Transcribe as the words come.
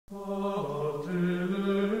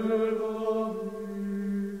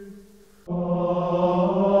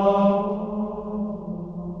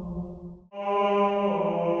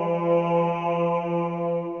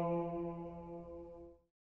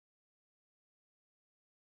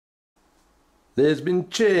There's been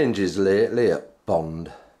changes lately at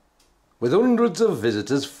Pond, with hundreds of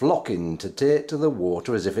visitors flocking to take to the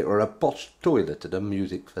water as if it were a posh toilet at a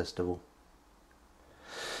music festival.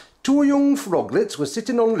 Two young froglets were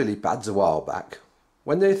sitting on lily pads a while back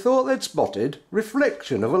when they thought they'd spotted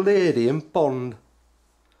reflection of a lady in Pond.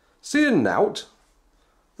 Seeing nowt,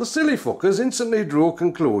 the silly fuckers instantly drew a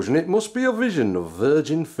conclusion it must be a vision of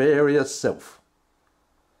Virgin Fairy herself.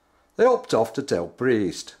 They hopped off to tell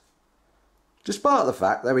priest. Despite the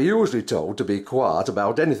fact they were usually told to be quiet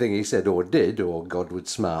about anything he said or did, or God would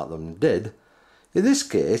smart them dead, in this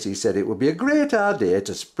case he said it would be a great idea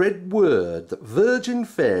to spread word that Virgin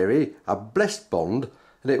Fairy had blessed Pond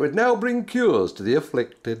and it would now bring cures to the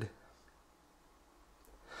afflicted.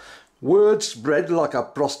 Word spread like a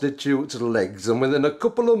prostitute's legs, and within a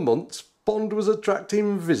couple of months Pond was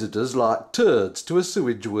attracting visitors like turds to a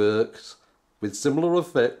sewage works, with similar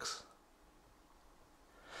effects.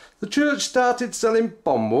 The church started selling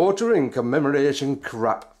pond water in commemoration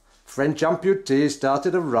crap. French amputees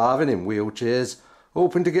started arriving in wheelchairs,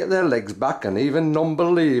 hoping to get their legs back, and even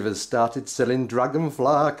non-believers started selling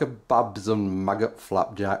dragonfly kebabs and maggot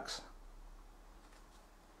flapjacks.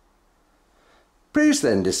 Priests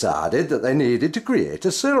then decided that they needed to create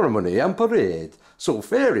a ceremony and parade, so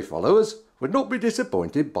fairy followers would not be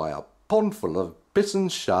disappointed by a pond full of piss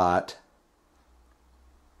and shite.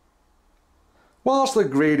 Whilst the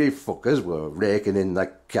greedy fuckers were raking in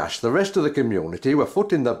the cash, the rest of the community were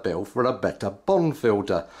footing the bill for a better pond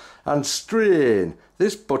filter, and strain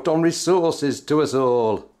this put on resources to us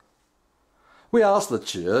all. We asked the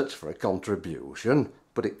church for a contribution,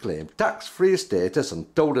 but it claimed tax-free status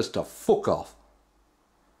and told us to fuck off.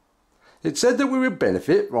 It said that we would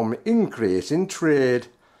benefit from increase in trade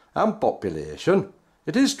and population.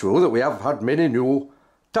 It is true that we have had many new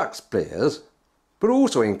taxpayers, but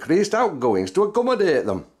also increased outgoings to accommodate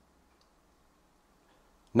them.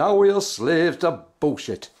 Now we are slaves to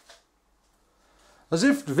bullshit. As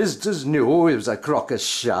if visitors knew it was a crock of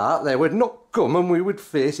shart, they would not come and we would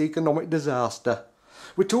face economic disaster,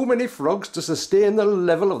 with too many frogs to sustain the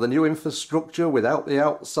level of the new infrastructure without the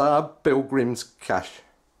outside pilgrims' cash.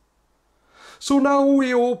 So now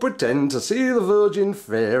we all pretend to see the Virgin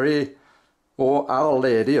Fairy, or Our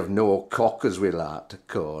Lady of No Cock as we like to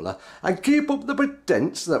call her, and keep up the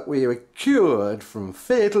pretence that we were cured from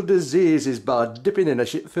fatal diseases by dipping in a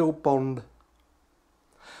shit-filled pond.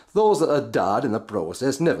 Those that had died in the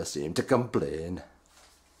process never seem to complain.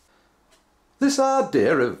 This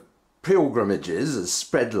idea of pilgrimages has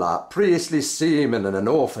spread like priestly semen in an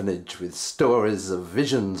orphanage, with stories of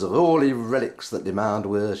visions of holy relics that demand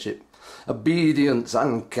worship, obedience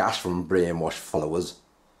and cash from brainwashed followers.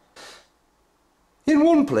 In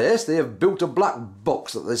one place they have built a black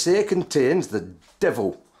box that they say contains the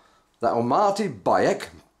devil, that Almighty Bayek,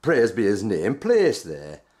 praise be his name, placed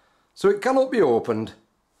there, so it cannot be opened.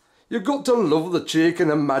 You've got to love the cheek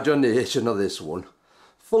and imagination of this one.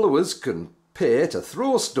 Followers can pay to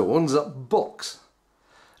throw stones at box,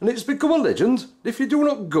 and it's become a legend. If you do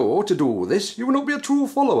not go to do this, you will not be a true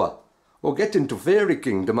follower, or get into fairy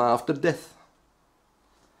kingdom after death.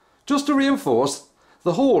 Just to reinforce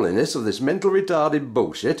the holiness of this mental retarded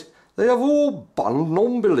bullshit, they have all banned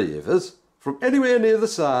non-believers from anywhere near the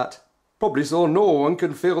site, probably so no one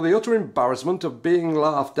can feel the utter embarrassment of being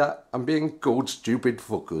laughed at and being called stupid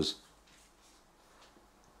fuckers.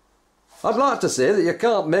 I'd like to say that you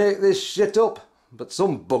can't make this shit up, but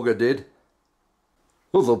some bugger did.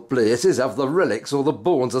 Other places have the relics or the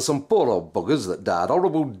bones of some poor old buggers that died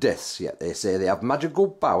horrible deaths, yet they say they have magical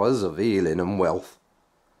powers of healing and wealth.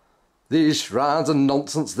 These shrines and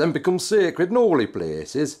nonsense then become sacred and holy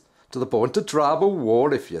places, to the point of tribal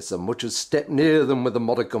war if you so much as step near them with a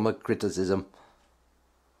modicum of criticism.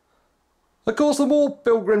 Of course, the more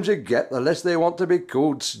pilgrims you get, the less they want to be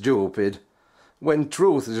called stupid, when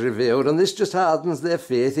truth is revealed, and this just hardens their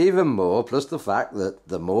faith even more, plus the fact that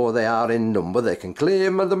the more they are in number they can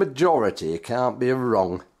claim the majority can't be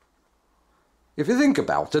wrong. If you think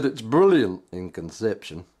about it, it's brilliant in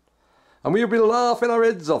conception. And we'd be laughing our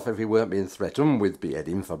heads off if we weren't being threatened with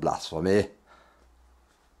beheading for blasphemy.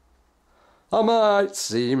 I might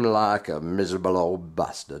seem like a miserable old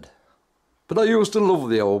bastard, but I used to love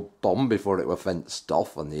the old pond before it were fenced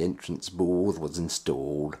off and the entrance booth was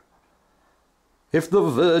installed. If the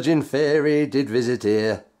Virgin Fairy did visit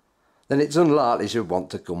here, then it's unlikely she'd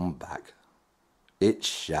want to come back. It's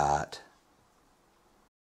shite.